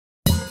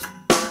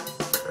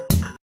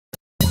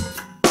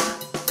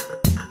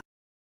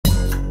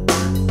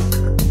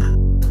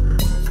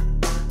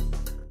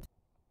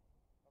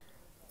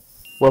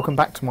Welcome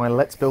back to my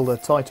Let's Build a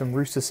Titan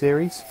Rooster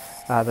series.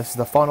 This is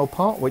the final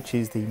part, which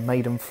is the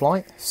maiden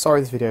flight. Sorry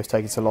this video is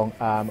taking so long.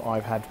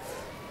 I've had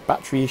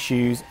battery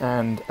issues,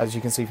 and as you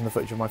can see from the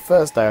footage of my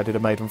first day I did a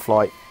maiden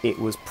flight, it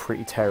was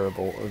pretty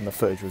terrible and the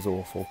footage was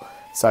awful.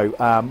 So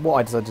what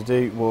I decided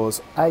to do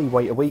was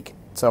wait a week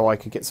so I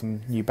could get some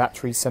new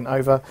batteries sent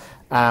over,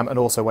 and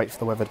also wait for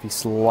the weather to be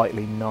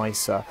slightly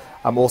nicer.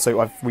 Also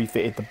I've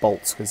refitted the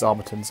bolts because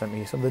Armattan sent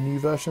me some of the new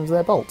versions of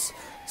their bolts.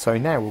 So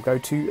now we'll go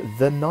to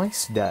the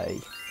nice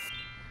day.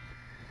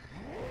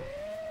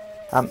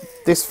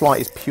 This flight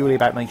is purely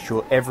about making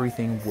sure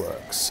everything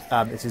works.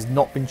 This has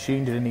not been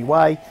tuned in any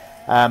way,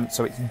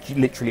 so it's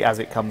literally as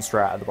it comes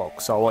straight out of the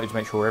box. So I wanted to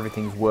make sure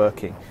everything's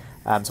working.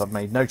 So I've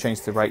made no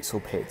change to the rates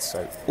or PIDs.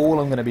 So all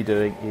I'm going to be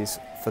doing is,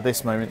 for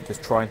this moment,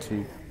 just trying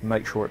to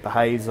make sure it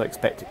behaves as I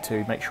expect it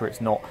to, make sure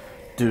it's not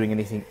doing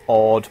anything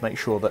odd, make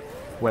sure that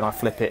when I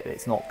flip it,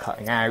 it's not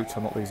cutting out,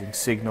 I'm not losing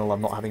signal, I'm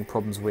not having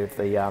problems with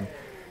the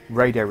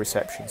radio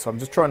reception. So I'm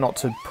just trying not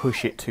to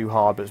push it too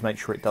hard, but just make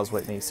sure it does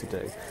what it needs to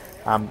do.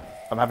 I'm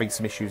having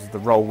some issues with the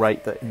roll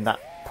rate, that in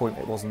that point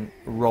it wasn't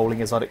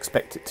rolling as I'd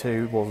expect it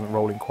to, wasn't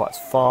rolling quite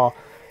as far.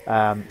 So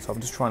I'm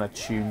just trying to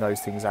tune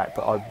those things out,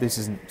 but this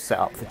isn't set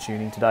up for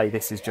tuning today.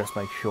 This is just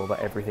making sure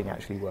that everything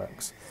actually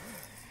works.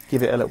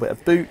 Give it a little bit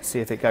of boot,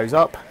 see if it goes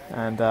up,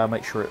 and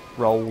make sure it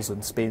rolls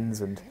and spins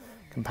and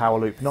can power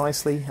loop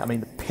nicely. I mean,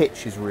 the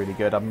pitch is really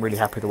good. I'm really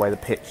happy with the way the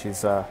pitch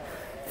is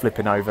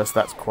flipping over, so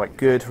that's quite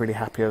good. Really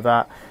happy with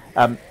that.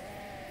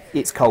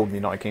 It's cold in the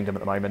United Kingdom at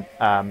the moment.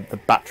 The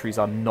batteries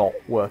are not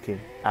working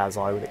as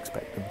I would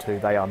expect them to.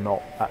 They are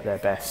not at their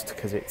best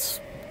because it's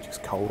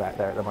just cold out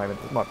there at the moment.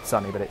 It might be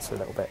sunny, but it's a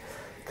little bit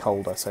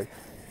colder, so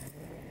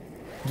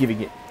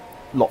giving it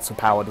lots of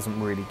power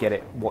doesn't really get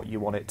it what you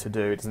want it to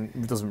do.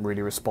 It doesn't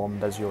really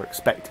respond as you're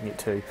expecting it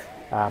to.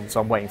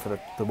 So I'm waiting for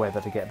the weather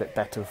to get a bit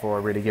better before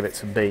I really give it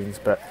some beans,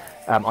 but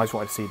I just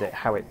wanted to see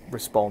how it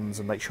responds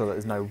and make sure that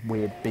there's no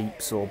weird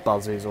beeps or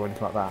buzzes or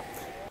anything like that.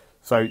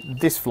 So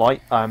this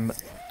flight, I'm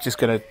just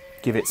going to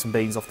give it some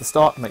beans off the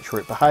start, make sure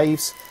it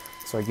behaves.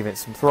 So I give it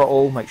some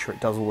throttle, make sure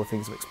it does all the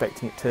things I'm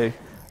expecting it to.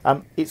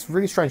 It's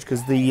really strange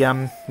because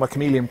my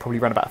Chameleon probably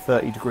ran about a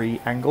 30-degree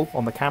angle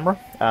on the camera.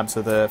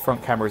 So the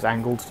front camera is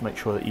angled to make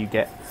sure that you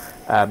get,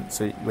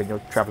 so when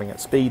you're travelling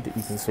at speed, that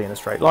you can see in a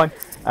straight line.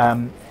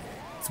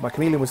 So my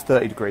Chameleon was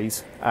 30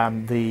 degrees.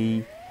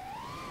 The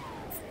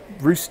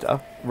Rooster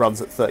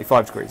runs at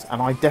 35 degrees,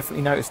 and I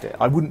definitely noticed it.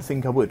 I wouldn't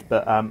think I would,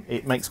 but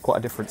it makes quite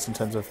a difference in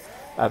terms of,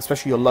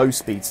 especially your low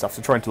speed stuff.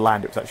 So trying to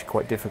land it was actually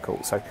quite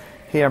difficult. So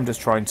here I'm just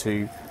trying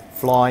to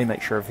fly,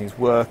 make sure everything's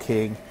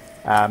working,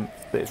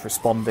 that it's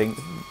responding.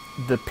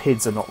 The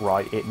PIDs are not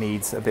right. It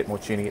needs a bit more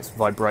tuning. It's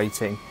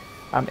vibrating.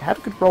 It had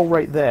a good roll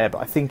rate there, but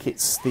I think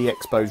it's the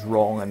expo's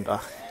wrong, and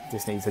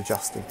this needs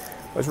adjusting.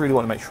 I just really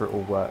want to make sure it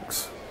all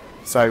works.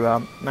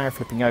 So now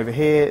flipping over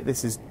here,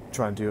 this is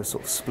trying to do a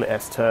sort of split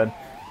S turn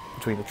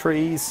between the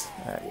trees.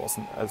 It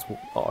wasn't as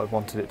I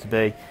wanted it to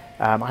be.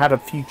 I had a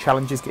few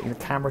challenges getting the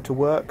camera to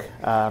work.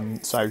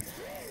 So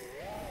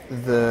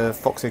the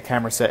FOXEER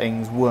camera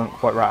settings weren't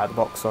quite right out of the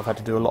box, so I've had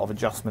to do a lot of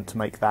adjustment to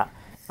make that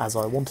as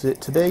I wanted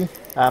it to be.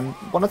 One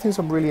of the things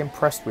I'm really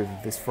impressed with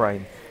this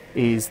frame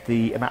is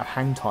the amount of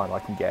hang time I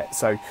can get.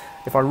 So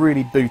if I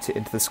really boot it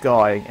into the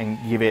sky and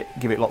give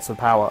it lots of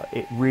power,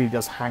 it really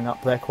does hang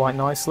up there quite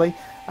nicely.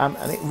 And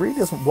it really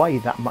doesn't weigh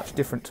that much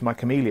different to my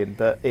Chameleon,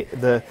 but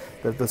the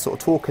sort of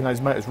torque in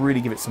those motors really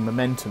give it some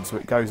momentum, so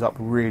it goes up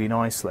really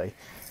nicely.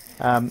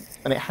 And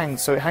it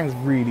hangs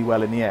really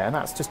well in the air, and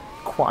that's just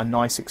quite a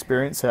nice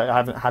experience. I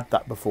haven't had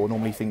that before.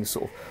 Normally things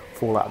sort of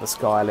fall out of the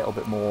sky a little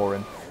bit more,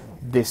 and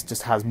this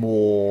just has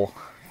more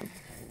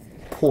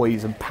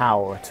poise and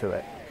power to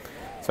it.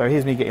 So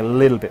here's me getting a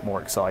little bit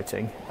more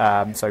exciting.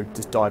 So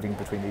just diving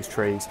between these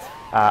trees,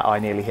 I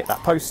nearly hit that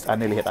post, I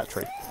nearly hit that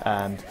tree,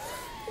 and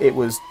it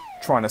was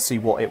trying to see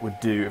what it would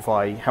do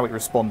how it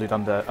responded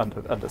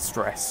under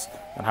stress,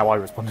 and how I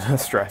responded under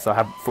stress. I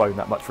haven't flown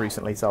that much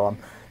recently, so I'm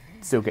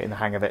still getting the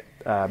hang of it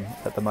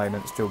at the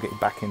moment, still getting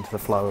back into the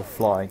flow of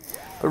flying.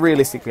 But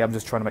realistically, I'm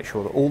just trying to make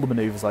sure that all the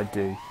manoeuvres I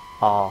do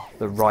are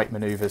the right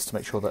manoeuvres, to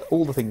make sure that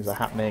all the things are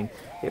happening,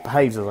 it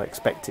behaves as I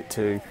expect it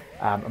to,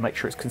 and make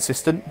sure it's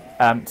consistent.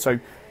 So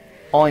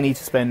I need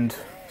to spend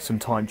some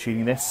time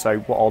tuning this, so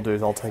what I'll do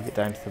is I'll take it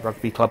down to the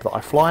rugby club that I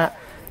fly at,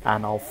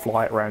 and I'll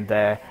fly it around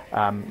there.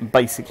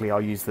 Basically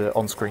I'll use the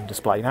on-screen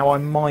display. Now I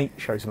might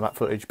show some of that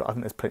footage, but I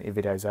think there's plenty of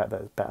videos out there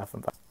that's better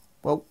than that.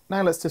 Well,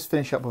 now let's just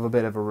finish up with a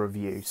bit of a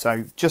review.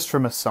 So just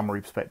from a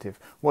summary perspective,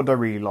 what do I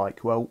really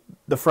like? Well,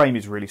 the frame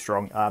is really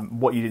strong.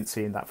 What you didn't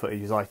see in that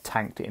footage is I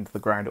tanked it into the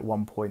ground at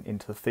one point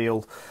into the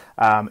field.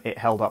 It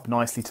held up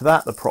nicely to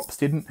that, the props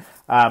didn't.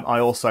 I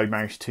also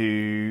managed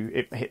to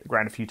hit the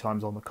ground a few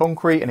times on the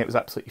concrete, and it was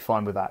absolutely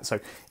fine with that. So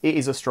it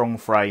is a strong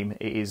frame.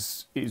 It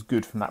is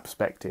good from that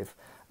perspective.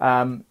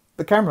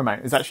 The camera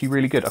mount is actually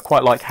really good. I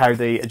quite like how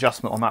the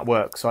adjustment on that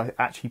works. So I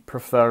actually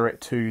prefer it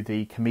to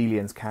the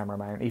Chameleon's camera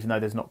mount, even though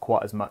there's not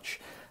quite as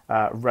much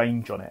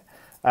range on it.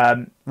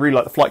 Really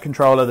like the flight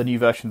controller. The new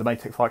version of the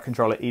Matek flight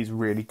controller is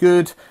really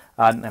good.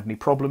 I didn't have any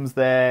problems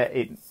there.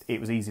 It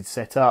was easy to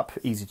set up,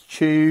 easy to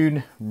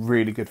tune,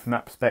 really good from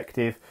that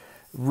perspective.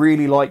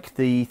 Really like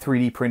the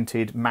 3D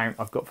printed mount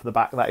I've got for the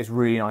back. That is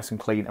really nice and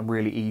clean and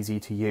really easy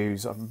to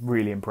use. I'm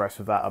really impressed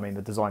with that. I mean,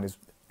 the design is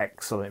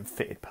excellent,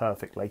 fitted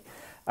perfectly.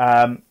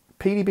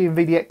 PDB and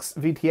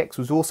VTX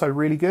was also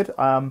really good.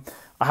 I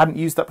hadn't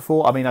used that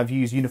before. I mean, I've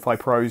used Unify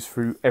Pros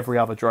through every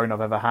other drone I've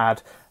ever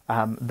had.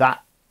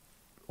 That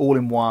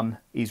all-in-one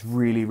is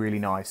really, really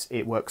nice.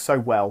 It works so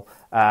well.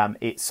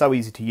 It's so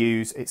easy to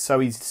use. It's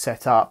so easy to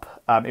set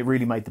up. It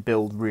really made the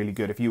build really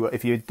good.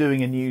 If you're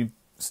doing a new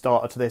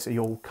starter to this, or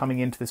you're coming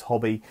into this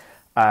hobby,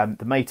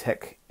 the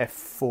Matek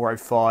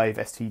F405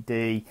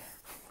 STD,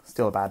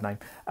 still a bad name,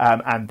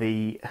 and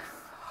the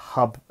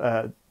Hub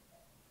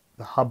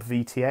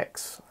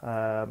VTX,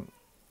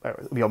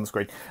 it'll be on the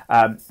screen.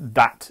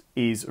 That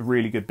is a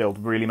really good build,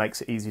 really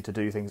makes it easy to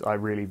do things. I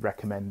really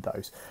recommend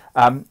those.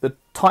 The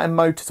Titan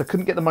motors, I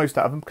couldn't get the most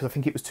out of them because I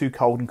think it was too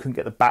cold and couldn't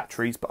get the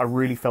batteries, but I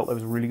really felt there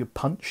was a really good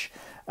punch.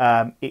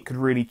 It could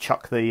really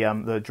chuck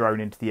the drone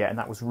into the air, and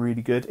that was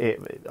really good.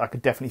 I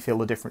could definitely feel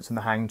the difference in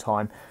the hang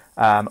time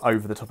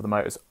over the top of the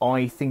motors.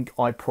 I think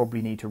I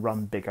probably need to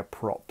run bigger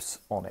props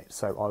on it,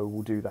 so I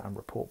will do that and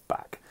report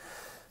back.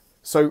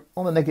 So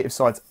on the negative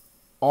sides,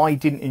 I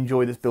didn't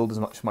enjoy this build as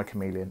much as my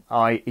Chameleon.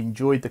 I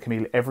enjoyed the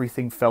Chameleon.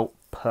 Everything felt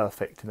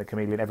perfect in the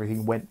Chameleon.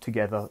 Everything went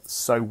together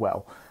so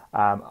well.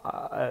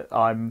 I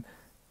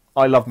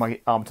love my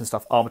Armattan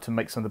stuff. Armattan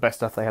makes some of the best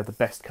stuff. They have the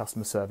best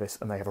customer service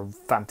and they have a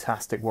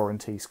fantastic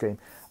warranty scheme.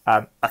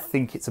 I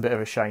think it's a bit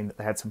of a shame that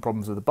they had some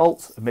problems with the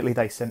bolts. Admittedly,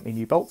 they sent me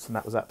new bolts and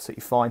that was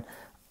absolutely fine.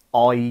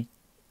 I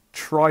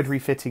tried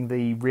refitting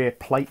the rear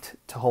plate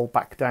to hold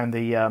back down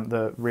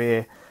the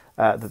rear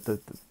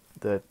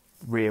the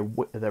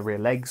rear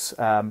legs,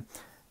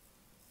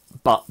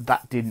 but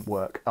that didn't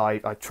work.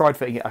 I tried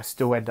fitting it. I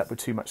still ended up with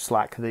too much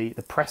slack. The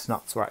press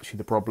nuts were actually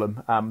the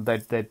problem.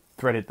 They'd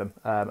threaded them,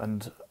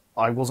 and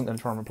I wasn't going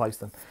to try and replace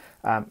them.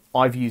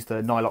 I've used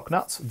the Nylock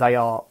nuts. They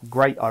are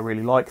great. I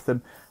really like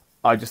them.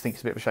 I just think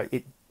it's a bit of a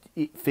shame.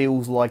 It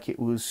feels like it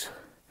was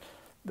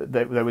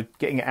they were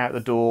getting it out the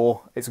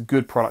door. It's a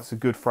good product. It's a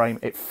good frame.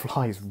 It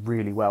flies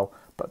really well,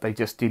 but they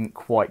just didn't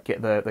quite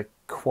get the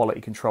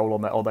quality control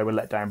on that, or they were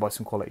let down by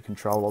some quality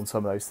control on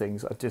some of those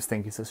things. I just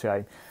think it's a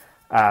shame.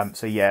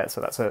 So yeah,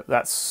 so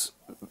that's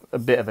a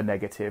bit of a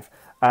negative.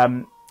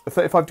 A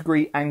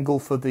 35-degree angle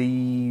for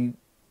the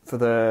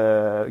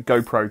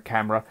GoPro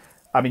camera.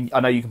 I mean, I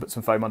know you can put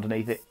some foam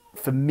underneath it.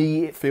 For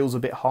me, it feels a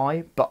bit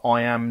high, but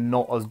I am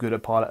not as good a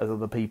pilot as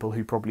other people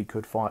who probably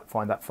could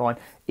find that fine.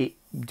 It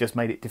just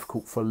made it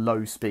difficult for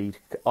low speed.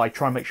 I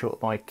try and make sure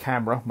that my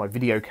camera, my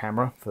video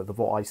camera, for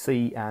what I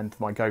see, and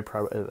my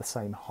GoPro are at the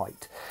same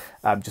height,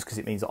 just because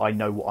it means that I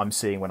know what I'm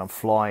seeing when I'm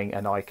flying,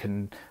 and I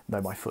can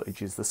know my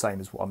footage is the same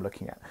as what I'm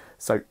looking at.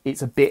 So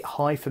it's a bit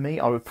high for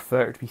me. I would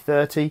prefer it to be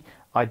 30.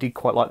 I did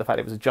quite like the fact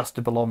it was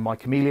adjustable on my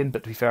Chameleon,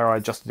 but to be fair, I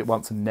adjusted it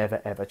once and never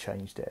ever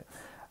changed it.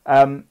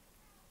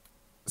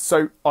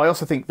 So I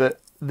also think that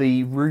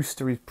the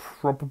Rooster is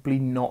probably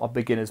not a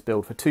beginner's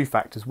build for two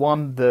factors.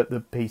 One,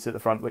 the piece at the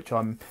front, which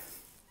I'm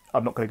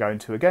not going to go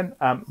into again,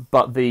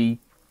 but the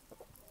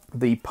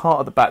part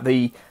at the back,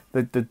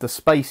 the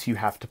space you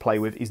have to play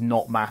with is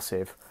not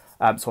massive.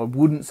 So I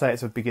wouldn't say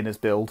it's a beginner's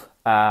build.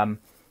 I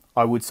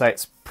would say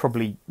it's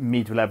probably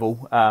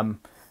mid-level.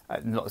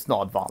 It's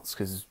not advanced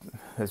because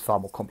there's far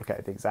more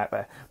complicated things out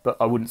there. But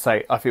I wouldn't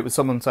say, if it was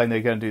someone saying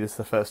they're going to do this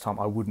the first time,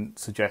 I wouldn't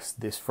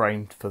suggest this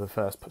frame for the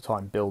first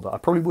time builder. I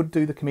probably would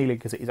do the Chameleon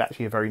because it is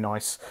actually a very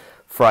nice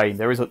frame.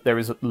 There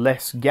is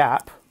less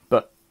gap,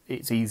 but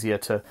it's easier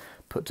to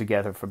put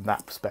together from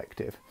that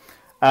perspective.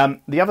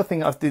 The other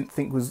thing I didn't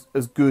think was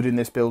as good in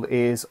this build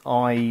is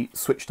I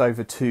switched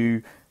over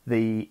to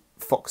the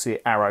FOXEER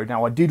Arrow.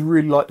 Now, I did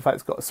really like the fact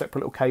it's got a separate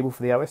little cable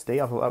for the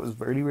OSD. I thought that was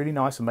really, really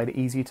nice and made it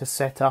easier to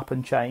set up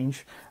and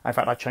change. In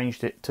fact, I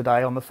changed it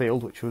today on the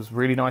field, which was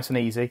really nice and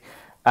easy.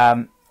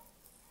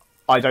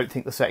 I don't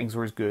think the settings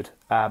were as good.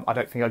 I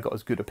don't think I got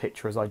as good a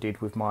picture as I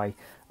did with my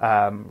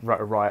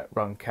Rotor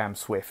Run Cam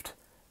Swift.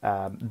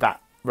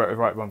 That Rotor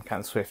Run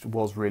Cam Swift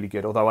was really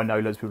good, although I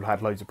know loads of people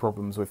had loads of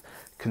problems with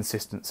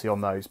consistency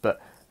on those,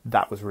 but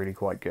that was really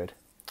quite good.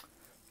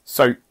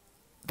 So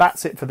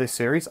that's it for this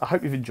series. I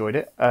hope you've enjoyed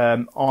it.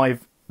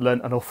 I've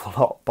learned an awful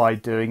lot by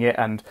doing it,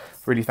 and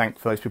really thank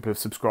for those people who have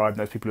subscribed,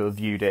 those people who have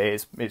viewed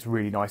it. It's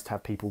really nice to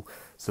have people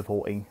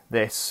supporting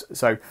this.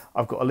 So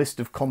I've got a list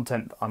of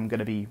content that I'm going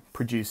to be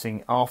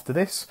producing after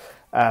this.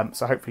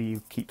 So hopefully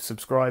you keep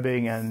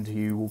subscribing and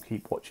you will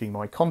keep watching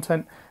my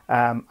content,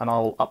 and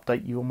I'll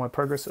update you on my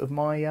progress of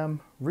my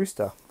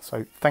Rooster.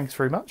 So thanks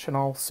very much, and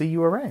I'll see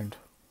you around.